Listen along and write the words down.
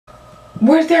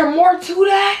Was there more to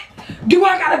that? Do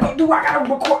I gotta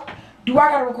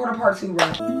record a part 2,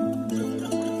 bro?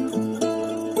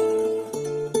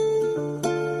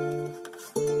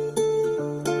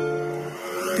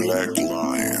 Black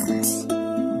Lions.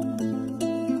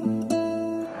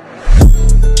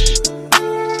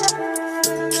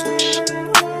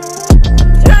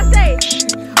 Should I say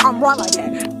I'm wrong like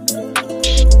that?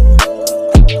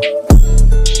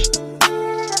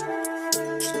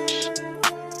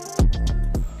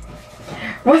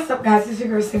 What's up, guys? It's your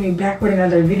girl Sammy back with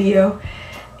another video.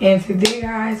 And today,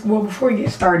 guys, well, before we get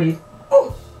started,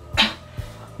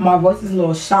 my voice is a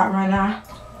little shot right now.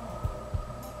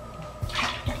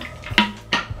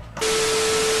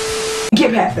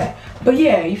 Get past that. But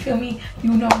yeah, you feel me?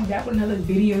 You know I'm back with another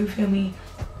video, you feel me?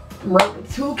 Wrote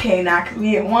the 2K now because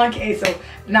we at 1K. So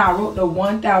now I wrote the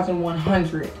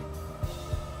 1,100.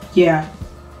 Yeah.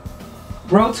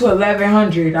 Road to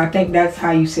 1,100. I think that's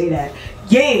how you say that.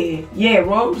 Yeah,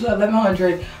 road to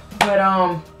 1,100. But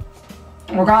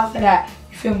regardless of that,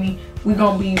 you feel me? We're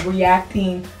gonna be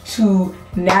reacting to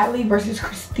Natalie versus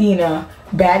Christina,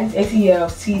 Baddies ATL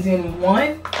season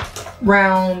 1,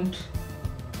 round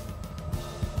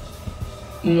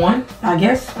 1, I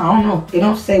guess. I don't know. They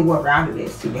don't say what round it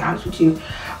is, to be honest with you.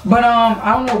 But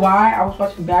I don't know why. I was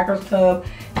watching Bad Girls Club.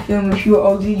 Feel me? If you're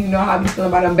OG, you know how I be feeling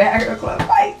about them Bad Girls Club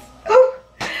fights. Ooh.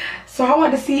 So I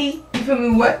wanted to see, you feel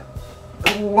me,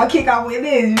 what kick I win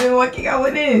is. You know what kick I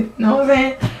win is. You know what I'm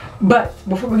saying? But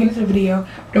before we get into the video,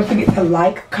 don't forget to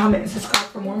like, comment, and subscribe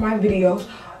for more of my videos.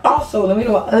 Also, let me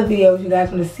know what other videos you guys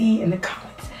want to see in the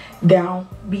comments down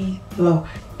below.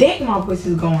 Dang, my voice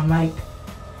is going like,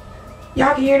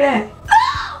 y'all can hear that.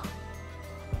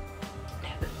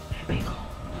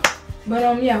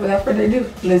 But yeah, without further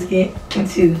ado, let's get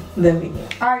into the video.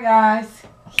 Alright guys,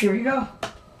 here we go.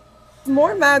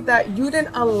 More mad that you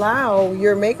didn't allow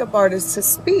your makeup artist to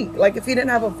speak, like if he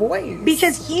didn't have a voice.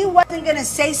 Because he wasn't gonna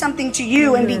say something to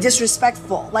you and be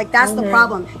disrespectful. Like that's the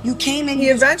problem. You came in. He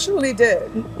eventually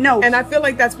did. No, and I feel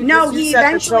like that's because you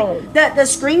set the tone. The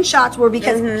screenshots were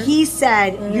because he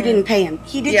said you didn't pay him.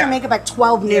 He did your makeup at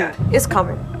 12 noon. Yeah, it's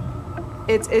coming.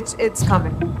 It's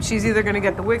coming. She's either gonna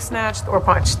get the wig snatched or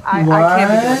punched. I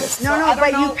can't be doing this. No,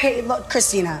 but you paid. Look,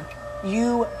 Christina,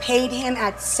 you paid him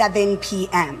at 7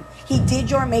 p.m. He did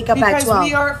your makeup at 12. Because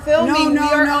we are filming.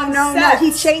 No.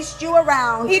 He chased you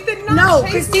around. He did not. No,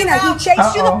 chase Christina, he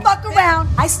chased you the fuck around.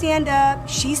 I stand up,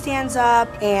 she stands up,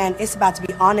 and it's about to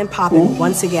be on and popping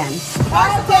once again.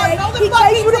 All day, he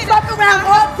chased you the fuck around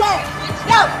all day.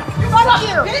 No, fuck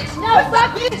you. No,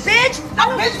 fuck you, bitch.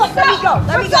 Let me go.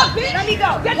 Let me go. Let me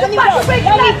go. Let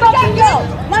me fucking go.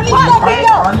 Let me fucking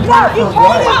go. No, you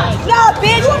told me. No,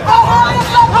 bitch. I have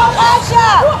the fucking Asha.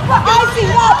 I see.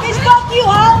 No, bitch. Fuck you,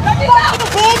 huh? Fuck you,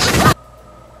 bitch.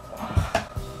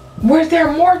 Was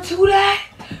there more to that?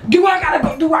 Do I gotta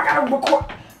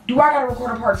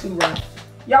record a part 2, bro?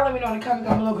 Y'all let me know in the comments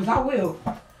down below, because I will.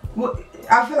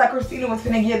 I feel like Christina was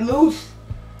finna get loose.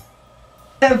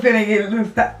 I'm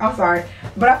sorry.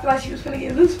 But I feel like she was finna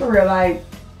get loose for real. Like,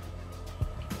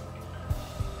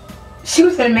 she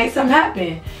was finna make something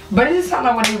happen. But it just sounded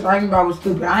like what they was arguing about was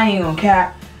stupid. I ain't gonna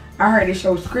cap. I heard the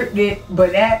show scripted,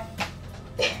 but that...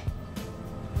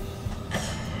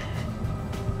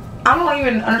 I don't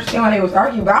even understand why they was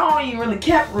arguing, but I don't even really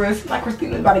care for real. It seems like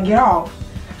Christina was about to get off.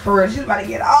 For real, she's about to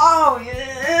get off.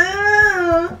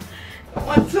 Yeah.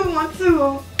 1,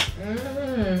 2.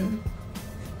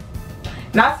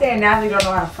 Not saying Natalie don't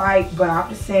know how to fight, but I'm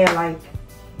just saying, like,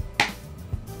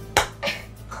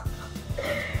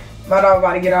 my dog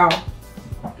about to get off.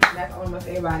 That's all I'm gonna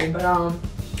say about it. But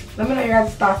let me know your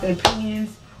guys' thoughts and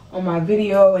opinions on my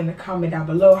video in the comment down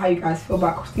below. How you guys feel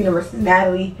about Christina versus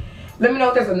Natalie. Let me know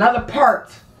if there's another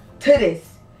part to this,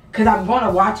 because I'm going to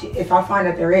watch it if I find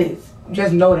that there is.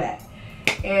 Just know that.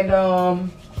 And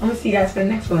I'm going to see you guys for the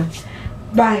next one.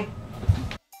 Bye.